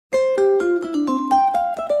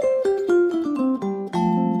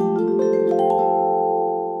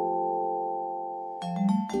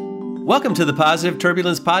Welcome to the Positive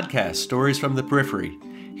Turbulence Podcast, Stories from the Periphery.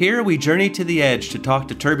 Here we journey to the edge to talk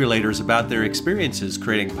to turbulators about their experiences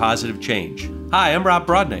creating positive change. Hi, I'm Rob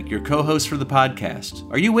Brodnick, your co-host for the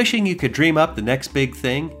podcast. Are you wishing you could dream up the next big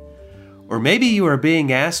thing? Or maybe you are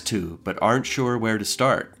being asked to, but aren't sure where to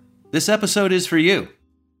start. This episode is for you.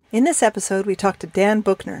 In this episode, we talk to Dan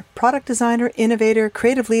Buchner, product designer, innovator,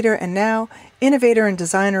 creative leader, and now innovator and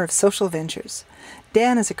designer of social ventures.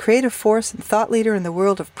 Dan is a creative force and thought leader in the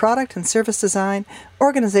world of product and service design,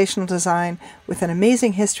 organizational design, with an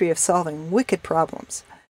amazing history of solving wicked problems.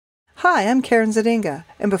 Hi, I'm Karen Zadinga,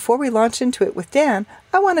 and before we launch into it with Dan,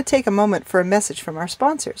 I want to take a moment for a message from our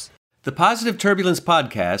sponsors. The Positive Turbulence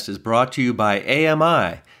Podcast is brought to you by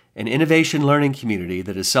AMI, an innovation learning community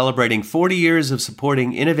that is celebrating 40 years of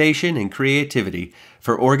supporting innovation and creativity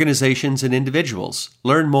for organizations and individuals.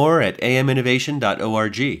 Learn more at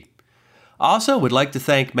aminnovation.org. Also, would like to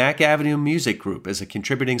thank Mac Avenue Music Group as a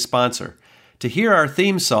contributing sponsor. To hear our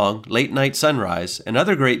theme song, Late Night Sunrise, and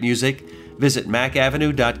other great music, visit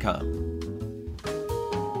macavenue.com.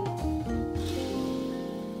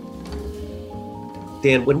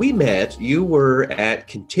 Dan, when we met, you were at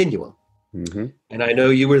Continuum. Mm-hmm. And I know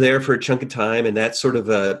you were there for a chunk of time, and that's sort of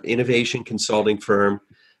an innovation consulting firm.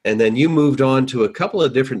 And then you moved on to a couple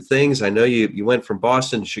of different things. I know you went from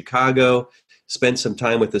Boston to Chicago, spent some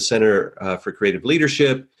time with the Center for Creative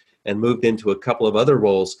Leadership, and moved into a couple of other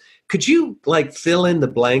roles. Could you fill in the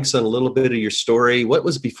blanks on a little bit of your story? What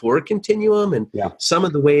was before Continuum and some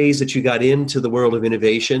of the ways that you got into the world of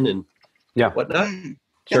innovation and whatnot?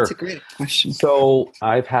 That's a great question. So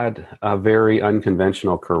I've had a very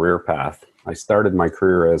unconventional career path. I started my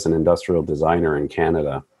career as an industrial designer in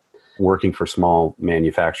Canada, working for small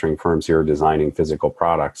manufacturing firms here designing physical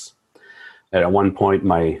products. And at one point,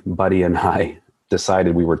 my buddy and I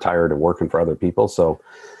decided we were tired of working for other people. So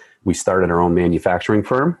we started our own manufacturing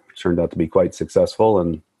firm, which turned out to be quite successful,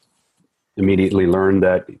 and immediately learned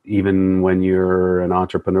that even when you're an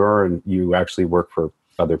entrepreneur and you actually work for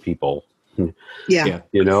other people, you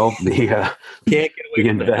know, the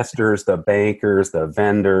investors, the bankers, the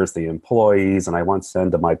vendors, the employees. And I once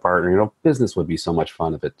said to my partner, business would be so much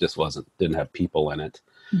fun if it just didn't have people in it.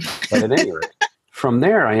 But at any rate, from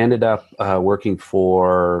there, I ended up working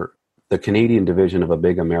for the Canadian division of a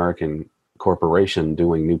big American corporation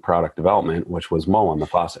doing new product development, which was Moen, the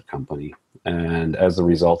faucet company. And as a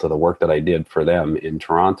result of the work that I did for them in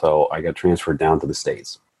Toronto, I got transferred down to the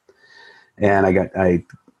States. And I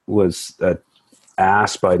was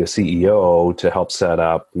asked by the CEO to help set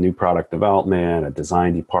up new product development, a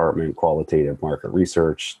design department, qualitative market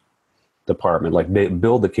research department, help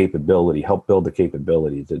build the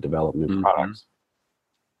capability to develop new products.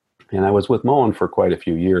 And I was with Moen for quite a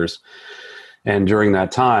few years. And during that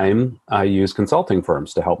time, I used consulting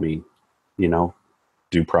firms to help me,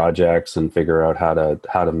 do projects and figure out how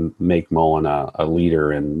to make Moen a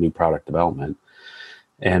leader in new product development.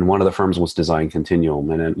 And one of the firms was Design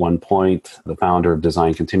Continuum. And at one point, the founder of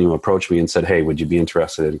Design Continuum approached me and said, hey, would you be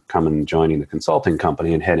interested in coming and joining the consulting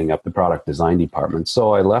company and heading up the product design department?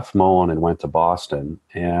 So I left Moen and went to Boston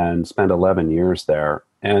and spent 11 years there.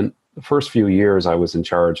 And the first few years, I was in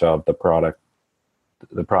charge of the product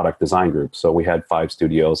design group. So we had 5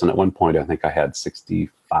 studios. And at one point, I think I had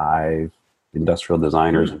 65 industrial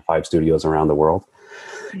designers in 5 studios around the world.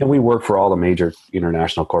 And we worked for all the major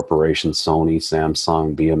international corporations, Sony,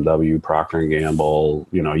 Samsung, BMW, Procter & Gamble,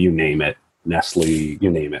 you name it, Nestle, you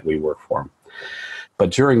name it, we worked for them.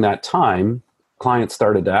 But during that time, clients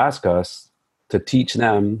started to ask us to teach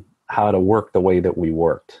them how to work the way that we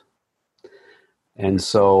worked. And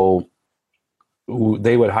so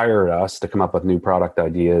they would hire us to come up with new product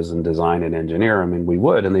ideas and design and engineer them, and we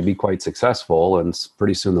would, and they'd be quite successful. And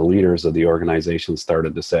pretty soon the leaders of the organization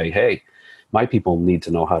started to say, hey, my people need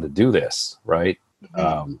to know how to do this, right?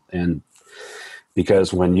 And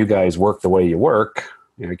because when you guys work the way you work,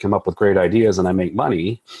 you come up with great ideas and I make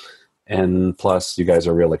money, and plus you guys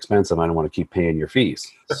are real expensive. I don't want to keep paying your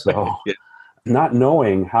fees. So not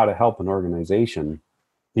knowing how to help an organization,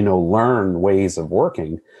 learn ways of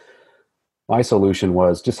working, my solution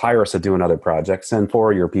was just hire us to do another project, send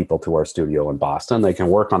 4 of your people to our studio in Boston. They can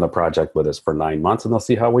work on the project with us for 9 months and they'll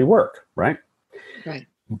see how we work, right? Right.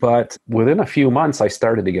 But within a few months, I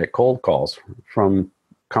started to get cold calls from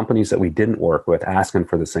companies that we didn't work with asking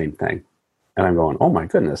for the same thing. And I'm going, oh my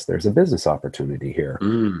goodness, there's a business opportunity here.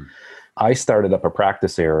 I started up a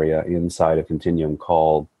practice area inside of Continuum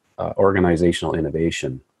called organizational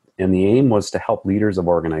innovation. And the aim was to help leaders of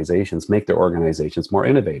organizations make their organizations more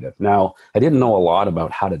innovative. Now, I didn't know a lot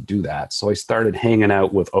about how to do that. So I started hanging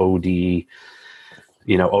out with OD,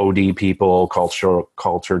 OD people,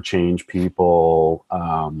 culture change people,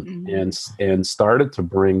 and started to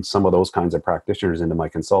bring some of those kinds of practitioners into my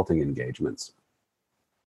consulting engagements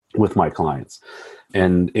with my clients.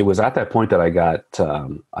 And it was at that point that I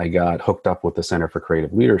got hooked up with the Center for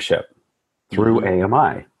Creative Leadership through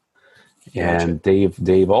AMI. And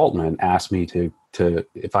Dave Altman asked me to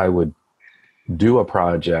if I would do a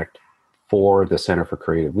project for the Center for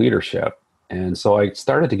Creative Leadership. And so I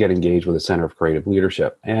started to get engaged with the Center for Creative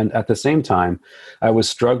Leadership. And at the same time, I was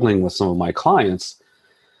struggling with some of my clients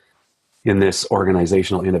in this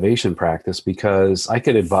organizational innovation practice, because I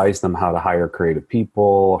could advise them how to hire creative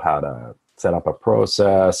people, how to set up a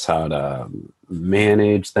process, how to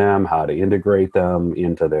manage them, how to integrate them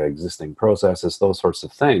into their existing processes, those sorts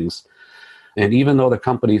of things. And even though the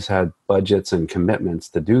companies had budgets and commitments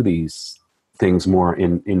to do these things more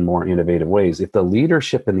in more innovative ways, if the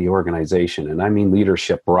leadership in the organization, and I mean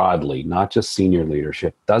leadership broadly, not just senior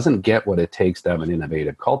leadership, doesn't get what it takes to have an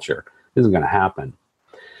innovative culture, it isn't going to happen.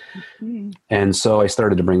 Mm-hmm. And so I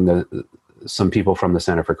started to bring some people from the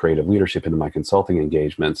Center for Creative Leadership into my consulting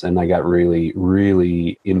engagements, and I got really,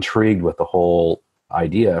 really intrigued with the whole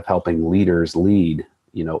idea of helping leaders lead,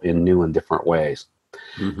 in new and different ways.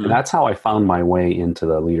 Mm-hmm. And that's how I found my way into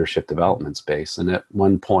the leadership development space. And at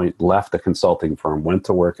one point left the consulting firm, went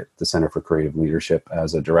to work at the Center for Creative Leadership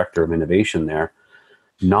as a director of innovation there,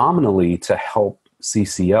 nominally to help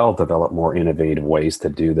CCL develop more innovative ways to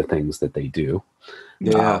do the things that they do.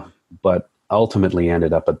 Yeah. But ultimately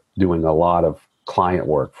ended up doing a lot of client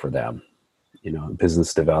work for them,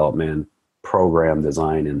 business development, program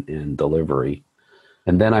design, and delivery.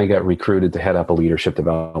 And then I got recruited to head up a leadership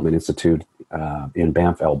development institute in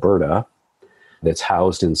Banff, Alberta, that's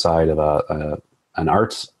housed inside of an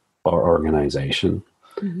arts organization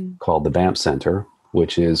called the Banff Center,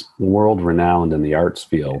 which is world-renowned in the arts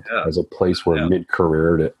field as a place where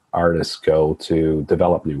mid-career artists go to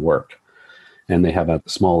develop new work. And they have a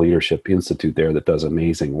small leadership institute there that does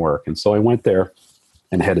amazing work. And so I went there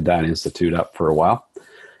and headed that institute up for a while.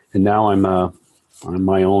 And now I'm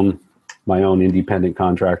my own independent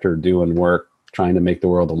contractor doing work, trying to make the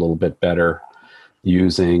world a little bit better,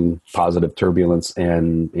 using positive turbulence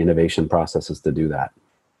and innovation processes to do that.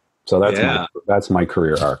 So that's my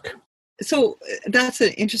career arc. So that's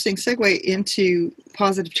an interesting segue into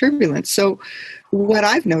positive turbulence. So what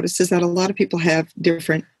I've noticed is that a lot of people have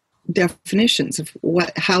different definitions of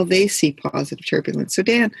how they see positive turbulence. So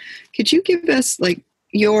Dan, could you give us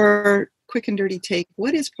your quick and dirty take?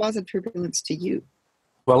 What is positive turbulence to you?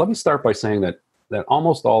 Well, let me start by saying that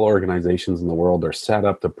almost all organizations in the world are set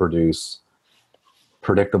up to produce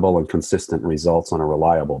predictable and consistent results on a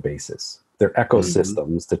reliable basis. They're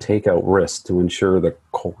ecosystems to take out risk, to ensure the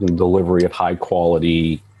delivery of high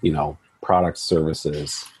quality, products,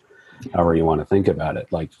 services, however you want to think about it.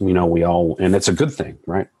 We all, and it's a good thing,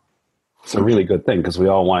 right? It's a really good thing, because we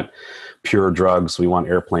all want pure drugs. We want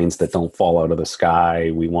airplanes that don't fall out of the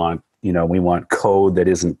sky. We want code that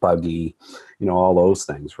isn't buggy, all those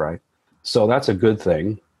things, right? So that's a good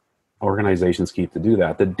thing. Organizations keep to do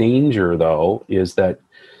that. The danger, though, is that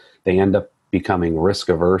they end up becoming risk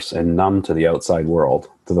averse and numb to the outside world,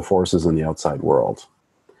 to the forces in the outside world.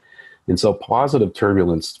 And so positive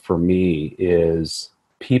turbulence for me is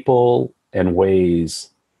people and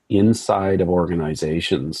ways inside of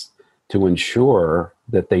organizations to ensure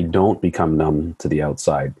that they don't become numb to the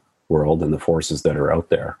outside world and the forces that are out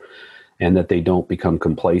there, and that they don't become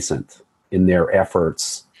complacent in their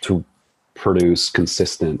efforts to produce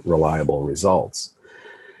consistent, reliable results.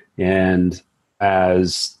 And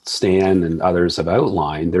as Stan and others have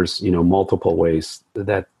outlined, there's multiple ways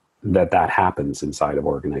that happens inside of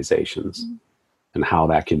organizations and how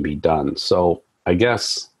that can be done. So I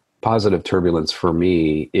guess positive turbulence for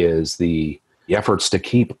me is the efforts to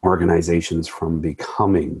keep organizations from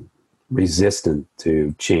becoming resistant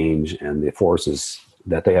to change and the forces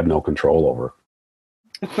that they have no control over.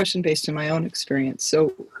 A question based on my own experience.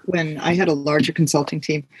 So when I had a larger consulting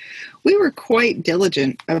team, we were quite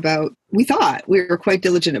diligent about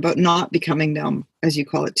not becoming numb, as you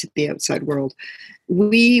call it, to the outside world.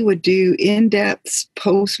 We would do in-depth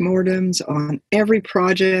postmortems on every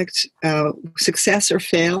project, success or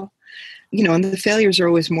fail, and the failures are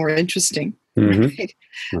always more interesting. Right?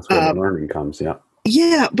 That's where the learning comes, yeah.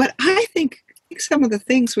 Yeah, but I think some of the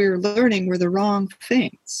things we were learning were the wrong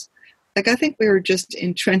things. I think we were just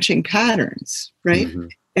entrenching patterns, right?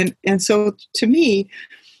 And so to me,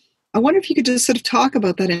 I wonder if you could just sort of talk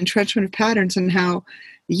about that entrenchment of patterns and how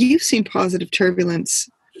you've seen positive turbulence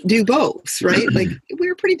do both, right? We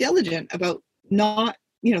were pretty diligent about not,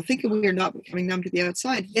 thinking we were not becoming numb to the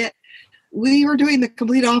outside, yet we were doing the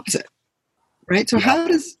complete opposite. Right. So how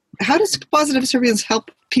does positive surveillance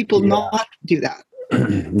help people not do that?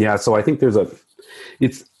 Yeah. So I think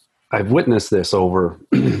I've witnessed this over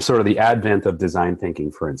sort of the advent of design thinking,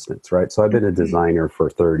 for instance, right? So I've been a designer for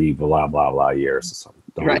 30 blah, blah, blah years. So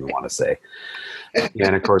I don't even want to say.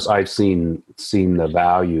 And of course, I've seen the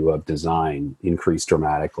value of design increase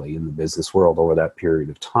dramatically in the business world over that period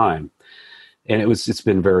of time. And it's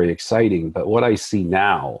been very exciting. But what I see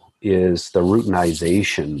now is the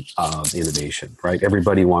routinization of innovation, right?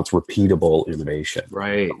 Everybody wants repeatable innovation.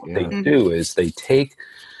 Right. So what they do is they take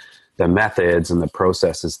the methods and the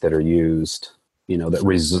processes that are used,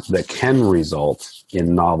 that can result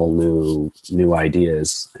in novel new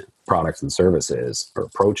ideas, products and services or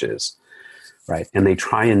approaches, right? And they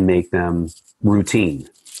try and make them routine.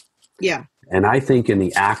 Yeah. And I think in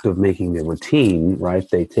the act of making the routine, right,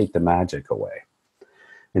 they take the magic away.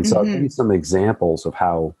 And so I'll give you some examples of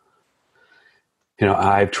how,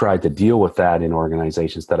 I've tried to deal with that in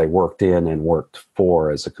organizations that I worked in and worked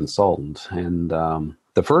for as a consultant. And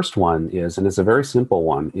the first one is, and it's a very simple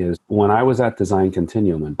one, is when I was at Design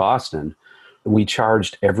Continuum in Boston, we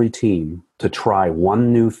charged every team to try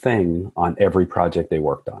one new thing on every project they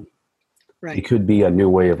worked on. Right. It could be a new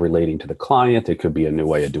way of relating to the client. It could be a new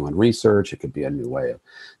way of doing research. It could be a new way of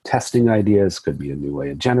testing ideas. It could be a new way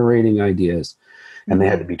of generating ideas. And they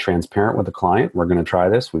had to be transparent with the client. We're going to try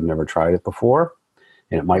this. We've never tried it before.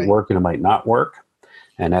 And it might work and it might not work.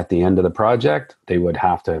 And at the end of the project, they would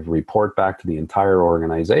have to report back to the entire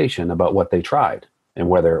organization about what they tried and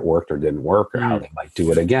whether it worked or didn't work or how they might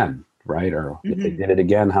do it again, right? Or if they did it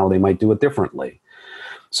again, how they might do it differently.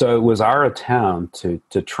 So it was our attempt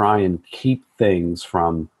to try and keep things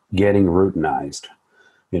from getting routinized,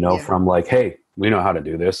 from like, hey, we know how to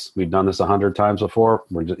do this. We've done this 100 times before.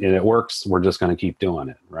 And it works. We're just going to keep doing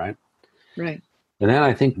it, right? Right. And then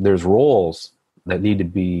I think there's roles that need to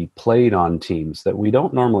be played on teams that we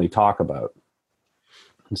don't normally talk about.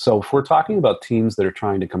 And so if we're talking about teams that are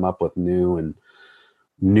trying to come up with new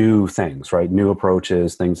things, right? New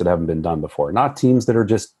approaches, things that haven't been done before, not teams that are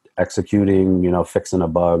just executing, fixing a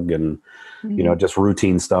bug and, just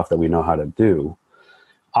routine stuff that we know how to do.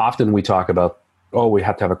 Often we talk about, we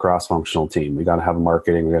have to have a cross-functional team. We got to have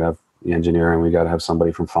marketing. We got to have engineering. We got to have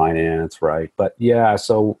somebody from finance, right? But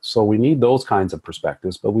so we need those kinds of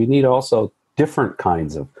perspectives, but we need also different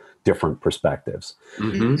kinds of different perspectives.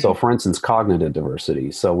 So for instance, cognitive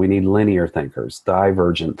diversity. So we need linear thinkers,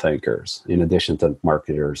 divergent thinkers, in addition to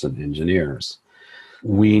marketers and engineers.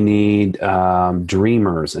 We need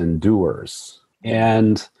dreamers and doers.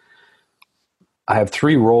 And I have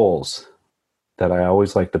 3 roles that I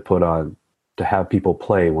always like to put on to have people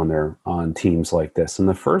play when they're on teams like this. And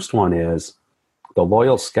the first one is the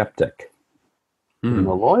loyal skeptic. And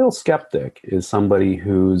the loyal skeptic is somebody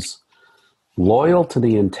who's loyal to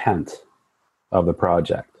the intent of the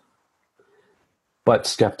project, but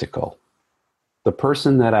skeptical. The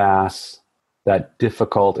person that asks that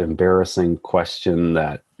difficult, embarrassing question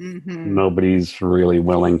that nobody's really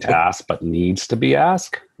willing to ask, but needs to be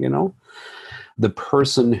asked, The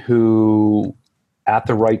person who, at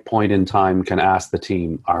the right point in time, can ask the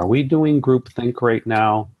team, are we doing groupthink right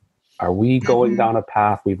now? Are we going down a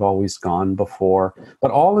path we've always gone before?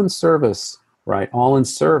 But all in service, right? All in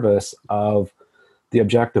service of the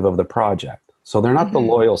objective of the project. So they're not the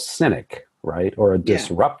loyal cynic, right? Or a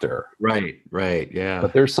disruptor. Right, yeah.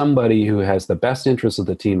 But there's somebody who has the best interests of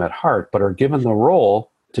the team at heart, but are given the role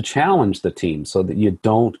to challenge the team so that you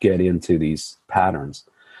don't get into these patterns.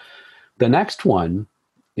 The next one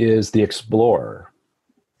is the explorer.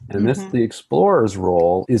 And the explorer's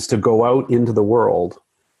role is to go out into the world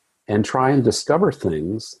and try and discover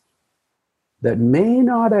things that may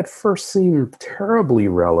not at first seem terribly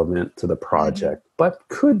relevant to the project, but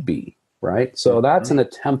could be, right? So that's an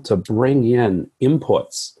attempt to bring in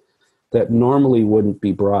inputs that normally wouldn't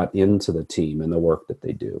be brought into the team and the work that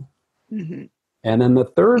they do. And then the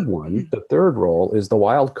third one, the third role, is the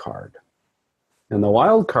wild card. And the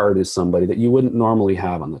wild card is somebody that you wouldn't normally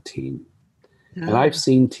have on the team. And I've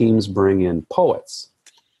seen teams bring in poets.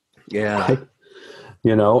 Yeah.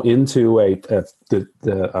 Into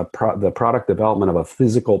the product development of a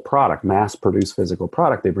physical product, mass-produced physical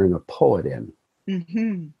product, they bring a poet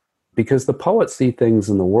in. Because the poets see things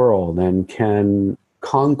in the world and can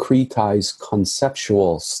concretize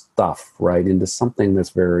conceptual stuff, right, into something that's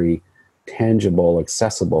very tangible,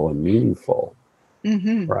 accessible, and meaningful,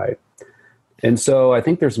 right? And so I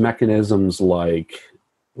think there's mechanisms like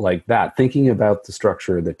that, thinking about the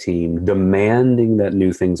structure of the team, demanding that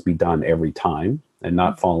new things be done every time and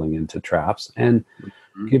not falling into traps, and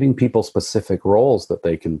giving people specific roles that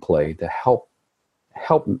they can play to help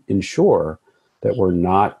ensure that we're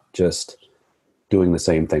not just doing the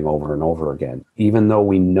same thing over and over again, even though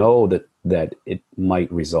we know that it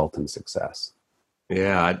might result in success.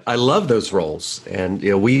 Yeah, I love those roles. And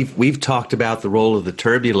we've talked about the role of the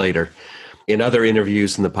turbulator in other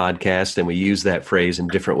interviews in the podcast, and we use that phrase in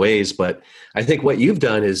different ways. But I think what you've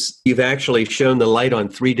done is you've actually shown the light on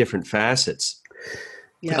 3 different facets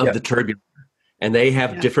of the turbulator, and they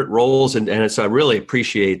have different roles. And so I really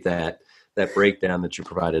appreciate that breakdown that you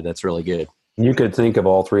provided. That's really good. You could think of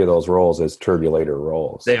all 3 of those roles as turbulator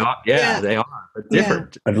roles. They are, they are, but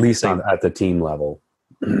different. At least at the team level.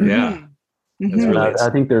 Yeah. Mm-hmm. I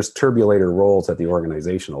think there's turbulator roles at the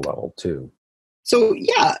organizational level too. So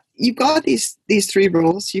you've got these 3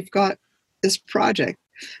 roles. You've got this project,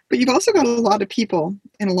 but you've also got a lot of people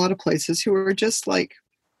in a lot of places who are just like,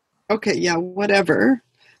 okay, whatever.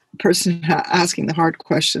 Person asking the hard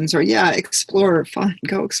questions, or explore, fine,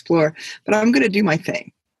 go explore, but I'm going to do my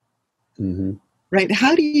thing. Mm-hmm. Right?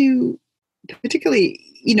 How do you, particularly,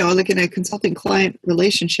 like in a consulting client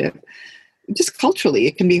relationship, just culturally,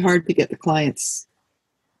 it can be hard to get the clients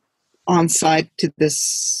on side to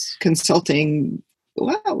this consulting,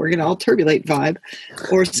 wow, we're going to all turbulate vibe.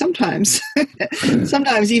 Or sometimes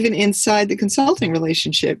even inside the consulting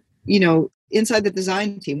relationship, inside the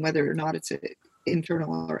design team, whether or not it's an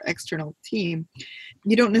internal or external team,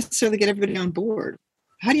 you don't necessarily get everybody on board.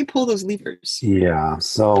 How do you pull those levers? Yeah.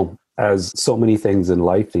 So as so many things in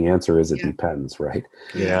life, the answer is it depends, right?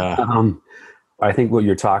 Yeah. I think what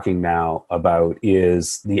you're talking now about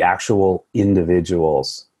is the actual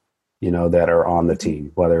individuals, that are on the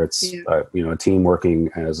team, whether it's, a team working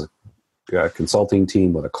as a consulting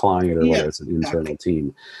team with a client, or whether it's an internal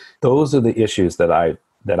team. Those are the issues that I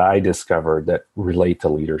discovered that relate to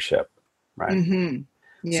leadership, right? Mm-hmm.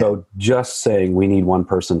 Yeah. So just saying we need one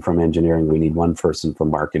person from engineering, we need one person from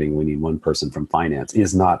marketing, we need one person from finance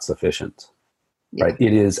is not sufficient. Right.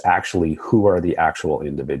 It is actually who are the actual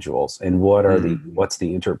individuals, and what's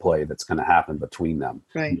the interplay that's going to happen between them?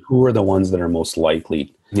 Right. And who are the ones that are most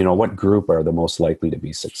likely, what group are the most likely to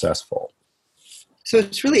be successful? So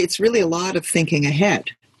it's really a lot of thinking ahead,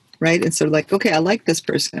 right? And so like, okay, I like this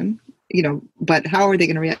person, but how are they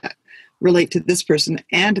going to relate to this person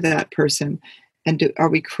and that person? And are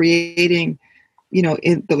we creating,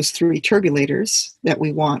 in those 3 turbulators that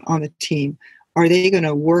we want on the team? Are they going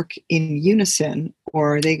to work in unison,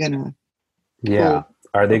 or are they going to? Yeah,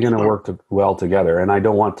 are they going to work well together? And I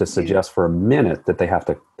don't want to suggest for a minute that they have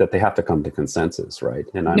to come to consensus, right?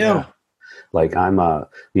 And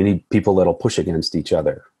you need people that'll push against each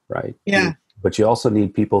other, right? Yeah. But you also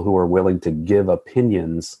need people who are willing to give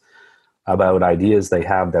opinions about ideas they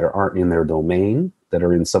have that aren't in their domain, that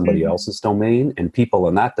are in somebody else's domain, and people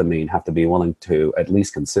in that domain have to be willing to at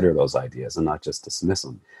least consider those ideas and not just dismiss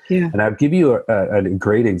them. Yeah. And I'll give you a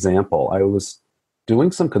great example. I was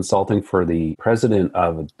doing some consulting for the president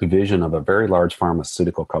of a division of a very large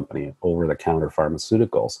pharmaceutical company, over-the-counter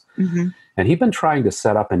pharmaceuticals. Mm-hmm. And he'd been trying to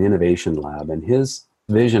set up an innovation lab, and his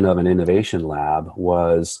vision of an innovation lab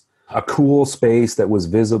was a cool space that was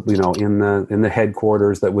visible, in the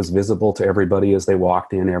headquarters, that was visible to everybody as they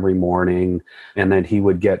walked in every morning. And then he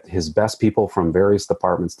would get his best people from various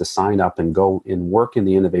departments to sign up and go and work in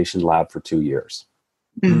the innovation lab for 2 years.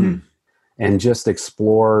 Mm-hmm. And just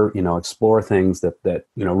explore things that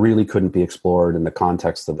really couldn't be explored in the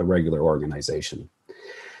context of the regular organization.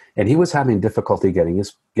 And he was having difficulty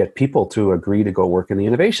get people to agree to go work in the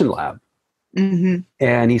innovation lab. Mm-hmm.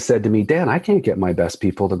 And he said to me, Dan, I can't get my best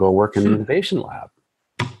people to go work in the innovation lab.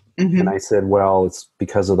 Mm-hmm. And I said, well, it's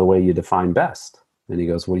because of the way you define best. And he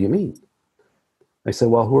goes, what do you mean? I said,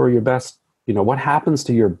 well, who are your best? What happens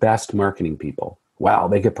to your best marketing people? Wow,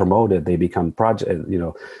 they get promoted. They become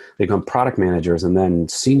they become product managers, and then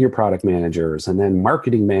senior product managers, and then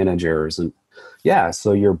marketing managers. And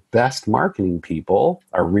so your best marketing people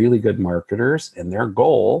are really good marketers, and their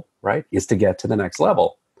goal, right, is to get to the next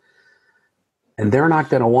level. And they're not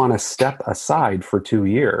going to want to step aside for 2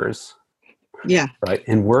 years, right,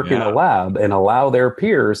 and work in a lab and allow their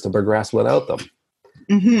peers to progress without them,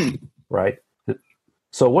 right?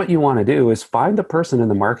 So what you want to do is find the person in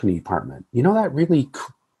the marketing department, that really,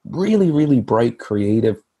 really, really bright,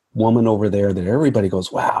 creative woman over there that everybody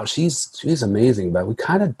goes, wow, she's amazing, but we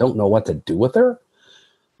kind of don't know what to do with her.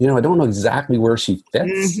 I don't know exactly where she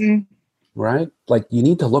fits. Mm-hmm. Right? Like you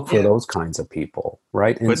need to look for those kinds of people,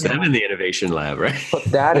 right? And put them in the innovation lab, right? Put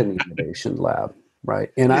that in the innovation lab,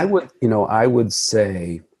 right? And I would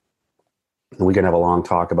say, and we can have a long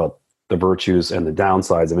talk about the virtues and the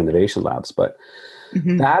downsides of innovation labs, but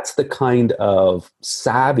that's the kind of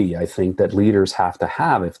savvy I think that leaders have to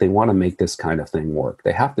have if they want to make this kind of thing work.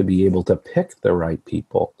 They have to be able to pick the right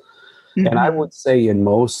people. Mm-hmm. And I would say in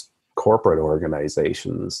most corporate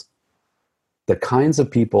organizations, the kinds of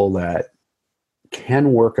people that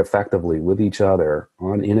can work effectively with each other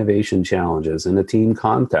on innovation challenges in a team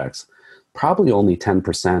context, probably only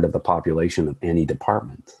 10% of the population of any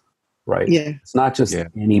department, right? Yeah. It's not just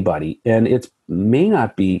anybody, and it may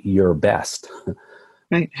not be your best.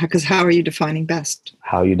 Right, because how are you defining best?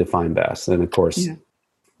 How you define best. And of course,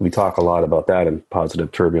 we talk a lot about that in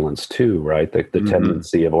Positive Turbulence too, right? The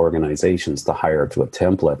tendency of organizations to hire to a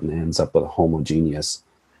template and ends up with a homogeneous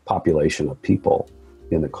population of people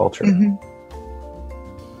in the culture.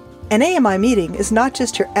 An AMI meeting is not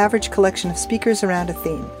just your average collection of speakers around a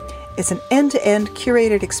theme. It's an end-to-end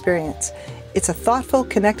curated experience. It's a thoughtful,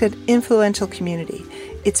 connected, influential community.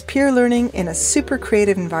 It's peer learning in a super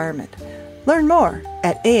creative environment. Learn more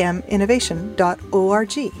at aminnovation.org.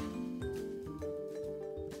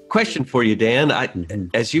 Question for you, Dan.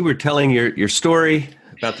 As you were telling your story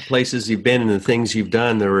about the places you've been and the things you've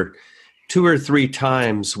done, there were 2 or 3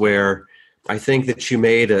 times where I think that you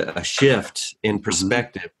made a shift in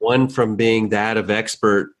perspective, one from being that of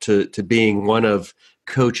expert to being one of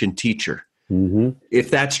coach and teacher. If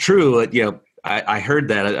that's true, I heard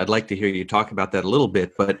that. I'd like to hear you talk about that a little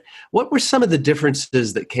bit, but what were some of the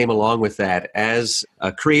differences that came along with that as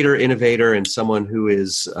a creator, innovator, and someone who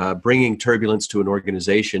is bringing turbulence to an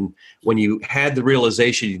organization when you had the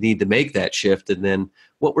realization you need to make that shift? And then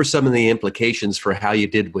what were some of the implications for how you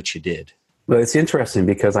did what you did? Well, it's interesting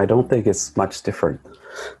because I don't think it's much different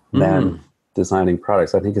than designing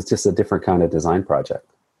products. I think it's just a different kind of design project.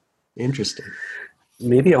 Interesting.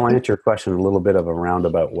 Maybe I'll answer your question in a little bit of a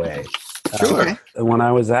roundabout way. Sure. When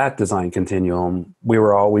I was at Design Continuum, we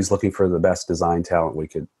were always looking for the best design talent we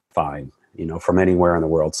could find, from anywhere in the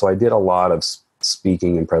world. So I did a lot of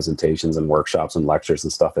speaking and presentations and workshops and lectures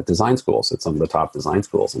and stuff at design schools, at some of the top design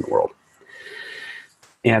schools in the world.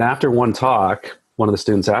 And after one talk, one of the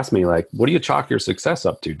students asked me, like, what do you chalk your success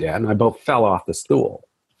up to, Dan? And I both fell off the stool,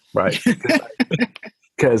 right?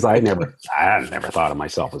 Because I never thought of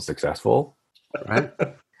myself as successful, right?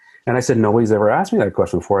 And I said, nobody's ever asked me that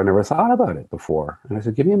question before. I never thought about it before. And I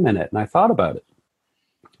said, give me a minute. And I thought about it.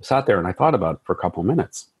 I sat there and I thought about it for a couple of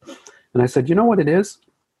minutes. And I said, you know what it is?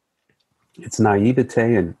 It's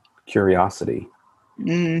naivete and curiosity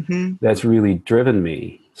that's really driven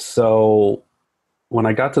me. So when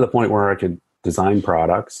I got to the point where I could design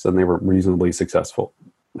products and they were reasonably successful,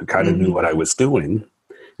 I kind of knew what I was doing,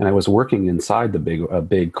 and I was working inside a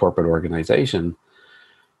big corporate organization,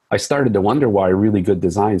 I started to wonder why really good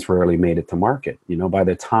designs rarely made it to market. By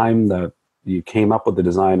the time that you came up with the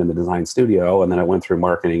design in the design studio, and then I went through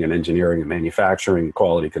marketing and engineering and manufacturing,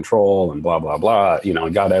 quality control, and blah, blah, blah,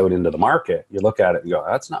 and got out into the market, you look at it and go,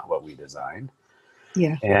 that's not what we designed.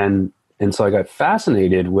 Yeah. And so I got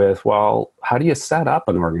fascinated with, well, how do you set up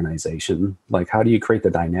an organization? Like, how do you create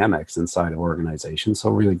the dynamics inside an organization so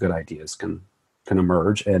really good ideas can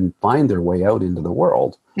emerge and find their way out into the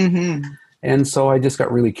world? And so I just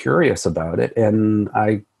got really curious about it. And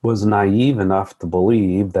I was naive enough to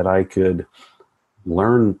believe that I could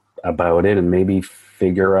learn about it and maybe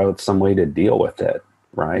figure out some way to deal with it,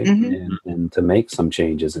 right? And to make some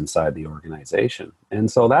changes inside the organization.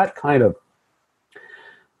 And so that kind of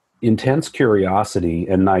intense curiosity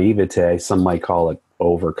and naivete, some might call it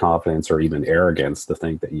overconfidence or even arrogance to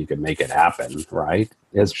think that you can make it happen, right,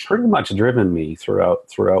 has pretty much driven me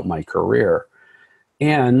throughout my career.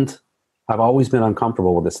 And I've always been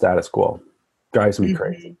uncomfortable with the status quo. Drives me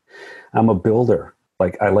crazy. I'm a builder.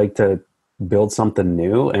 Like, I like to build something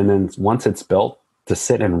new, and then once it's built, to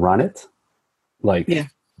sit and run it. Like,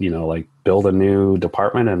 like build a new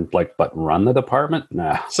department but run the department?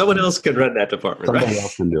 Nah. Someone else can run that department. Somebody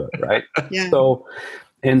else can do it, right? Yeah. So,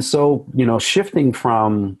 shifting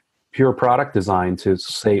from pure product design to,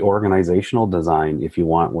 say, organizational design, if you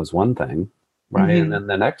want, was one thing, right? And then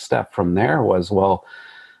the next step from there was, well,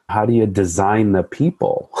 how do you design the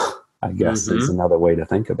people? I guess is another way to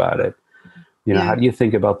think about it. How do you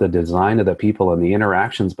think about the design of the people and the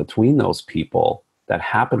interactions between those people that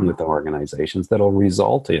happen with the organizations that'll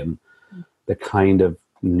result in the kind of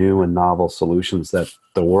new and novel solutions that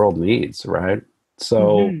the world needs, right?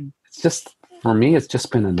 So it's just, for me, it's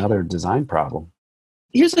just been another design problem.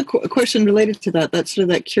 Here's a question related to that. That's sort of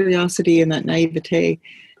that curiosity and that naivete,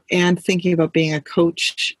 and thinking about being a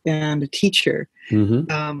coach and a teacher.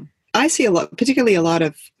 I see particularly a lot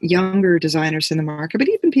of younger designers in the market, but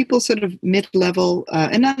even people sort of mid-level,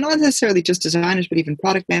 and not necessarily just designers, but even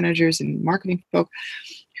product managers and marketing folk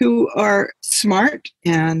who are smart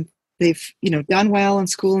and they've, done well in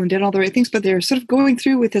school and did all the right things, but they're sort of going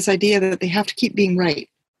through with this idea that they have to keep being right.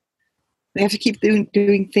 They have to keep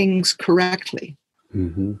doing things correctly.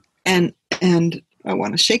 And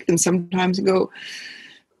want to shake them sometimes and go,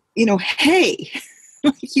 hey,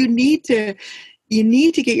 you need to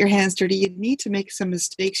get your hands dirty. You need to make some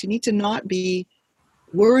mistakes. You need to not be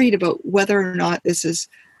worried about whether or not this is,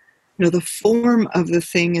 the form of the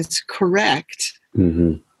thing is correct.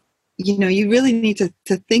 Mm-hmm. You really need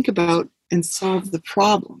to think about and solve the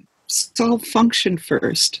problem. Solve function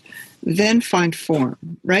first, then find form,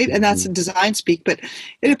 right? And that's a design speak, but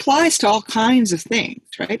it applies to all kinds of things,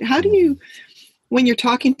 right? How do you, when you're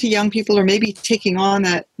talking to young people or maybe taking on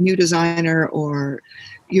that new designer, or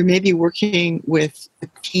you're maybe working with a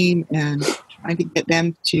team and trying to get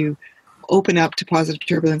them to open up to positive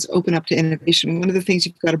turbulence, open up to innovation, one of the things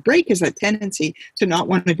you've got to break is that tendency to not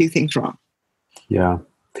want to do things wrong. Yeah.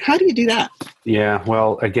 How do you do that? Yeah,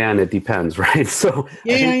 well, again, it depends, right? So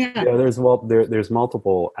there's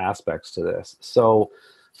multiple aspects to this. So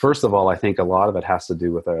first of all, I think a lot of it has to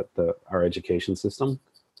do with our education system,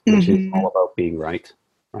 which is all about being right?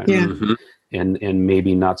 Yeah. Mm-hmm. And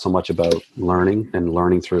maybe not so much about learning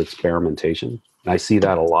through experimentation. I see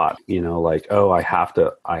that a lot, like, oh, I have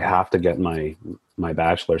to get my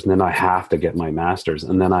bachelor's, and then I have to get my master's,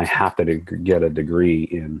 and then I have to get a degree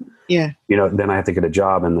in, then I have to get a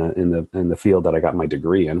job in the field that I got my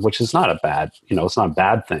degree in, which is not a bad, it's not a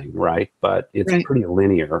bad thing, right? But it's pretty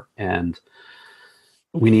linear, and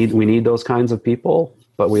we need those kinds of people,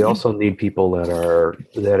 but we also need people that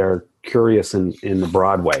are curious in the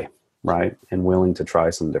broad way, right? And willing to try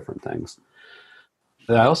some different things.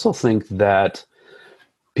 And I also think that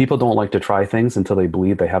people don't like to try things until they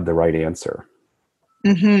believe they have the right answer.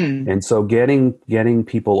 Mm-hmm. And so getting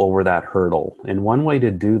people over that hurdle. And one way to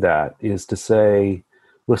do that is to say,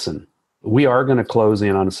 listen, we are going to close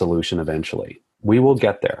in on a solution eventually. We will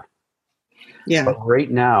get there. Yeah. But right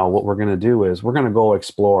now, what we're going to do is we're going to go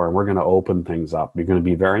explore, and we're going to open things up. You're going to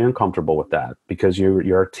be very uncomfortable with that, because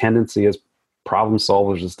your tendency as problem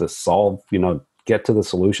solvers is to solve, get to the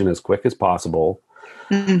solution as quick as possible.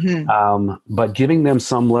 Mm-hmm. But giving them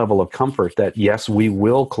some level of comfort that, yes, we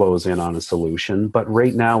will close in on a solution, but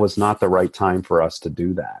right now is not the right time for us to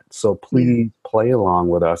do that. So please play along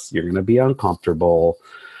with us. You're going to be uncomfortable,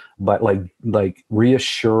 but like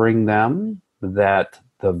reassuring them that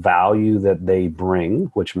the value that they bring,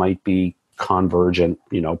 which might be convergent,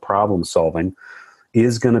 problem solving,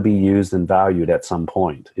 is going to be used and valued at some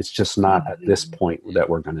point. It's just not at this point that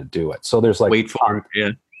we're going to do it. So there's like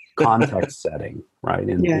context setting, right?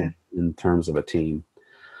 In terms of a team.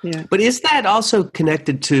 Yeah. But is that also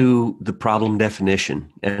connected to the problem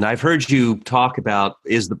definition? And I've heard you talk about,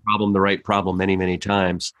 is the problem the right problem, many, many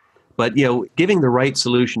times. But, giving the right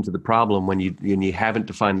solution to the problem when you haven't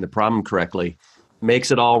defined the problem correctly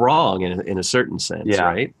makes it all wrong in a certain sense,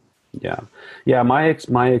 right? Yeah.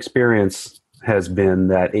 My experience has been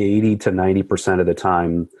that 80 to 90% of the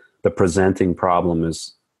time, the presenting problem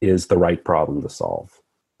is the right problem to solve.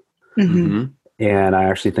 Mm-hmm. And I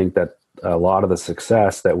actually think that a lot of the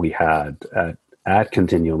success that we had at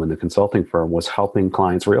Continuum in the consulting firm was helping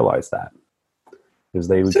clients realize that. Because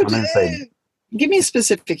they would come in and say, give me a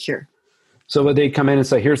specific here. So they come in and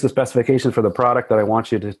say, here's the specification for the product that I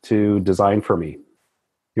want you to design for me.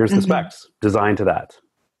 Here's the specs, design to that.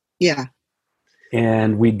 Yeah.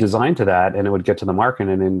 And we design to that, and it would get to the market,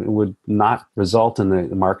 and it would not result in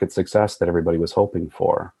the market success that everybody was hoping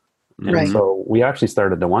for. And so we actually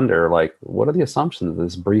started to wonder, what are the assumptions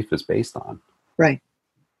this brief is based on? Right.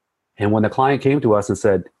 And when the client came to us and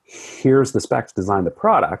said, here's the specs, design the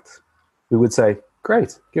product, we would say,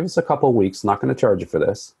 great, give us a couple of weeks. Not going to charge you for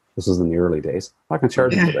this. This was in the early days. I'm not going to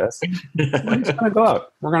charge you for this. We're just going to go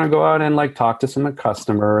out. We're going to go out and talk to some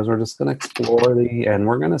customers. We're just going to explore and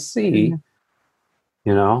we're going to see,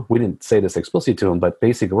 we didn't say this explicitly to them, but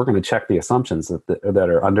basically we're going to check the assumptions that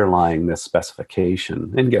are underlying this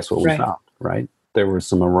specification. And guess what we found, right? There were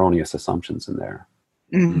some erroneous assumptions in there.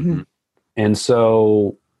 Mm-hmm. And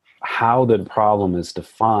so how the problem is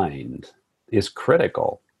defined is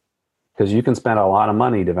critical, because you can spend a lot of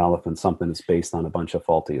money developing something that's based on a bunch of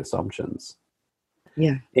faulty assumptions.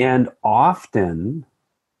 Yeah. And often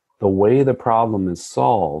the way the problem is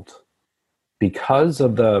solved, because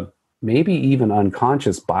of the maybe even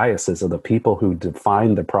unconscious biases of the people who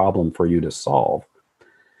define the problem for you to solve,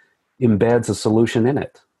 embeds a solution in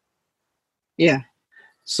it. Yeah.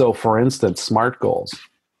 So for instance, SMART goals,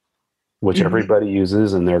 which everybody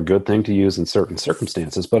uses, and they're a good thing to use in certain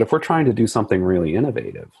circumstances. But if we're trying to do something really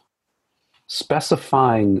innovative,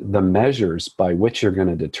 specifying the measures by which you're going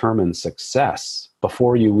to determine success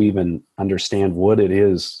before you even understand what it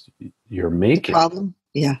is you're making, the problem,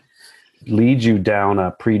 leads you down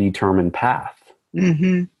a predetermined path.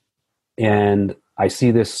 Mm-hmm. And I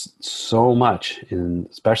see this so much,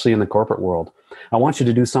 especially in the corporate world. I want you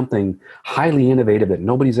to do something highly innovative that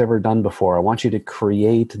nobody's ever done before. I want you to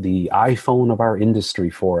create the iPhone of our industry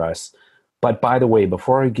for us. But by the way,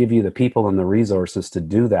 before I give you the people and the resources to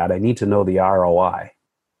do that, I need to know the ROI.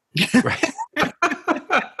 Right.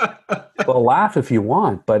 Well, laugh if you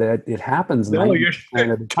want, but it happens. No, you're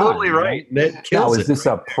totally right. That kills now, is this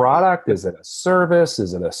a product? Is it a service?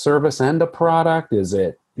 Is it a service and a product? Is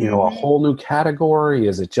it, a whole new category?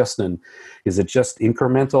 Is it just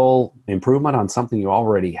incremental improvement on something you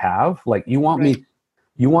already have? Like you want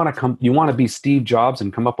to be Steve Jobs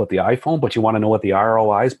and come up with the iPhone, but you want to know what the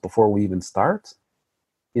ROI is before we even start?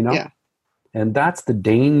 Yeah. And that's the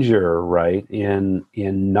danger, right? In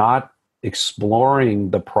not exploring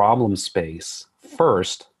the problem space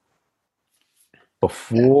first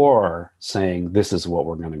before saying this is what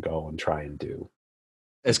we're going to go and try and do.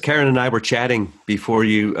 As Karen and I were chatting before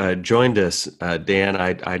you joined us, Dan,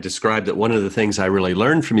 I described that one of the things I really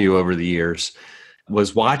learned from you over the years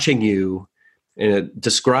was watching you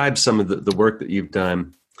describe some of the work that you've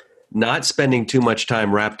done, not spending too much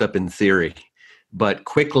time wrapped up in theory, but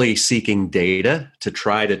quickly seeking data to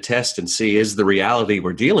try to test and see, is the reality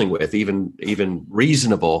we're dealing with even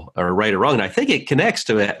reasonable or right or wrong? And I think it connects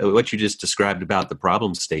to what you just described about the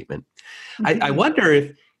problem statement. Mm-hmm. I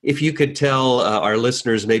wonder if you could tell our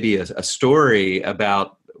listeners maybe a story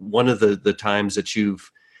about one of the times that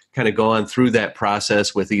you've kind of gone through that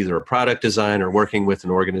process with either a product design or working with an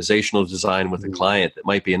organizational design with a client that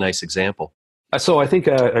might be a nice example. So I think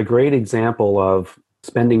a great example of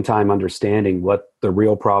spending time understanding what the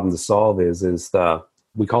real problem to solve is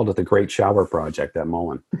we called it the Great Shower Project at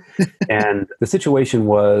Moen. And the situation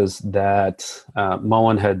was that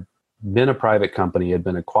Moen had been a private company, had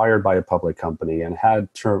been acquired by a public company, and had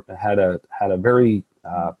a very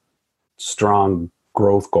strong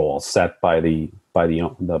growth goal set by the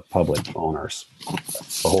public owners,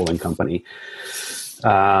 the holding company,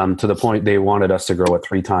 to the point they wanted us to grow at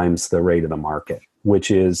 3 times the rate of the market, which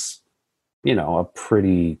is a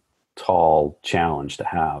pretty tall challenge to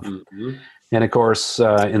have. Mm-hmm. And of course,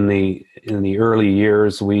 in the early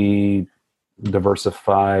years, we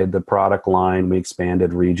diversified the product line. We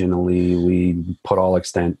expanded regionally. We put all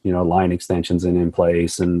line extensions in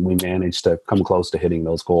place, and we managed to come close to hitting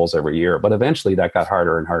those goals every year. But eventually, that got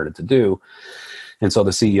harder and harder to do. And so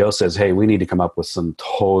the CEO says, "Hey, we need to come up with some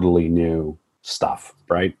totally new stuff,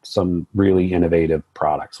 right? Some really innovative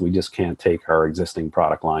products. We just can't take our existing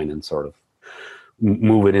product line and sort of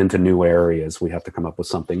move it into new areas. We have to come up with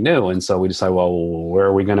something new." And so we decide, well, what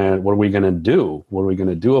are we going to do? What are we going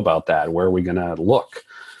to do about that? Where are we going to look?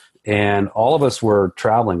 And all of us were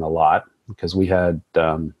traveling a lot because we had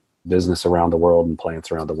business around the world and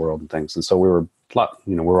plants around the world and things. And so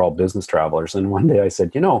we're all business travelers. And one day I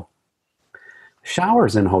said,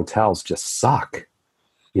 showers in hotels just suck.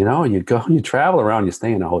 You go and you travel around, you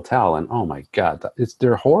stay in a hotel, and oh my God,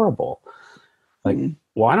 they're horrible. Like,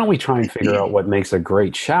 why don't we try and figure out what makes a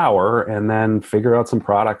great shower and then figure out some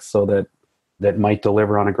products so that might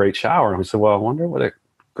deliver on a great shower? And we said, well, I wonder what a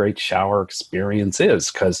great shower experience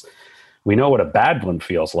is, because we know what a bad one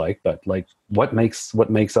feels like, but like what makes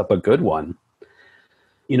up a good one?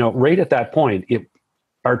 Right at that point,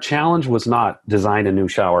 our challenge was not design a new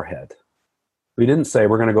shower head. We didn't say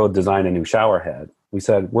we're going to go design a new shower head. We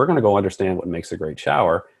said, we're going to go understand what makes a great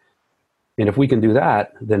shower. And if we can do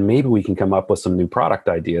that, then maybe we can come up with some new product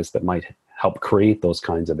ideas that might help create those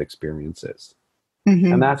kinds of experiences.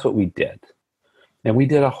 Mm-hmm. And that's what we did. And we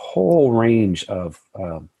did a whole range of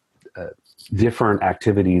different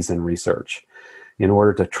activities and research in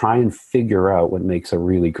order to try and figure out what makes a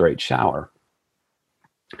really great shower.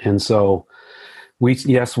 And so we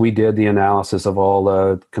did the analysis of all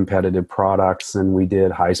the competitive products, and we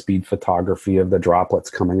did high-speed photography of the droplets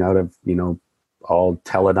coming out of, all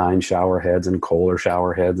Teledyne shower heads and Kohler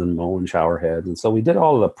shower heads and Moen shower heads. And so we did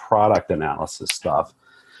all of the product analysis stuff.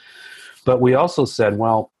 But we also said,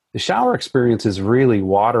 well, the shower experience is really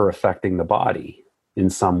water affecting the body in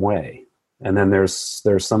some way. And then there's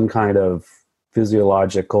some kind of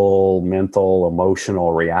physiological, mental,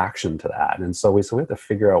 emotional reaction to that. And so we have to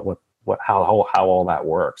figure out how all that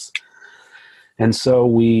works. And so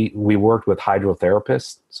we worked with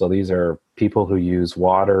hydrotherapists. So these are people who use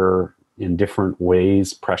water in different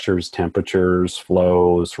ways, pressures, temperatures,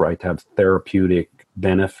 flows, right, to have therapeutic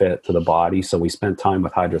benefit to the body. So we spent time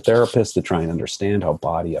with hydrotherapists to try and understand how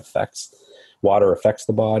water affects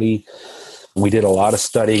the body. We did a lot of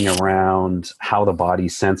studying around how the body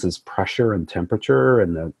senses pressure and temperature,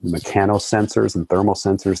 and the mechanosensors and thermal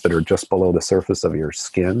sensors that are just below the surface of your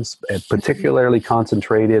skin, and particularly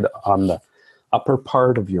concentrated on the upper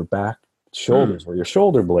part of your back Shoulders, where your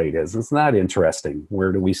shoulder blade is. Isn't that interesting?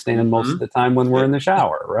 Where do we stand most of the time when we're in the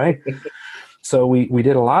shower, right? So we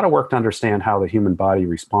did a lot of work to understand how the human body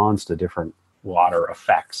responds to different water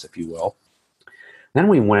effects, if you will. Then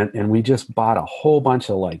we went and we just bought a whole bunch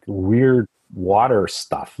of like weird water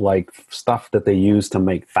stuff, like stuff that they use to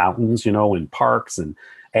make fountains, you know, in parks, and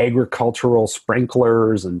agricultural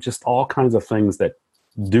sprinklers, and just all kinds of things that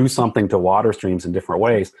do something to water streams in different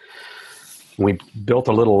ways. We built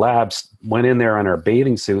a little lab, went in there in our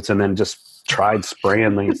bathing suits, and then just tried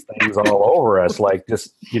spraying these things all over us. Like,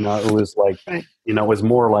 just, you know, it was like, you know, it was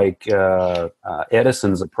more like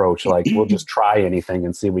Edison's approach. Like, we'll just try anything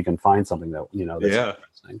and see if we can find something that, you know, that's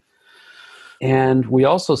interesting. And we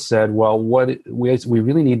also said, well, we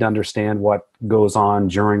really need to understand what goes on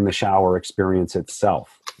during the shower experience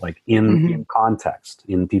itself, like in context,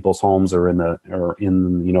 in people's homes or in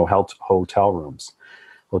you know, hotel rooms,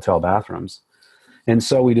 hotel bathrooms. And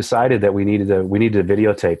so we decided that we needed to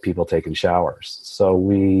videotape people taking showers. So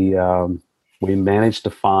we managed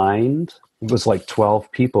to find, it was like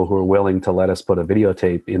 12 people who were willing to let us put a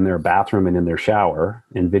videotape in their bathroom and in their shower,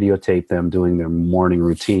 and videotape them doing their morning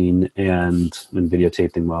routine, and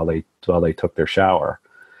videotape them while they took their shower,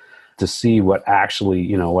 to see what actually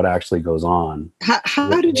goes on.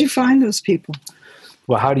 How did you find those people?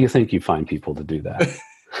 Well, how do you think you find people to do that?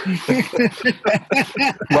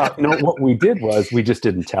 Well, you know, what we did was we just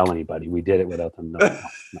didn't tell anybody. We did it without them knowing.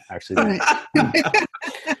 Actually,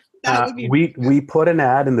 we put an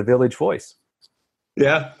ad in the Village Voice.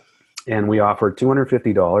 Yeah. And we offered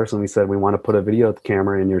 $250, and we said we want to put a video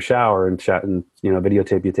camera in your shower and you know,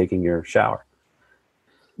 videotape you taking your shower.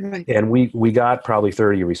 Right. And we got probably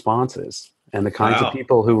 30 responses, and the kinds of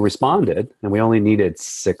people who responded, and we only needed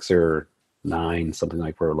 6 or 9, something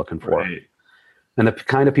like we were looking for. Right. And the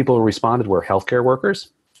kind of people who responded were healthcare workers.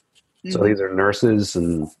 Mm-hmm. So these are nurses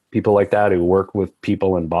and people like that who work with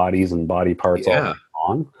people and bodies and body parts all day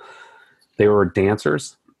long. They were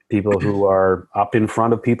dancers, people who are up in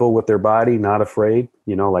front of people with their body, not afraid,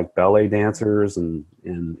 you know, like ballet dancers and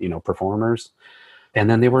you know, performers. And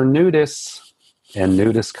then they were nudists, and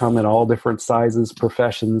nudists come in all different sizes,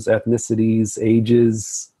 professions, ethnicities,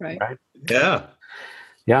 ages. Right. Yeah.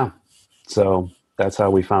 Yeah. So that's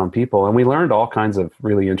how we found people. And we learned all kinds of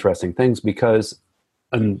really interesting things, because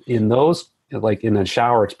in those, like in a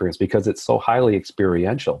shower experience, because it's so highly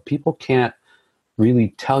experiential, people can't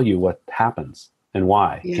really tell you what happens and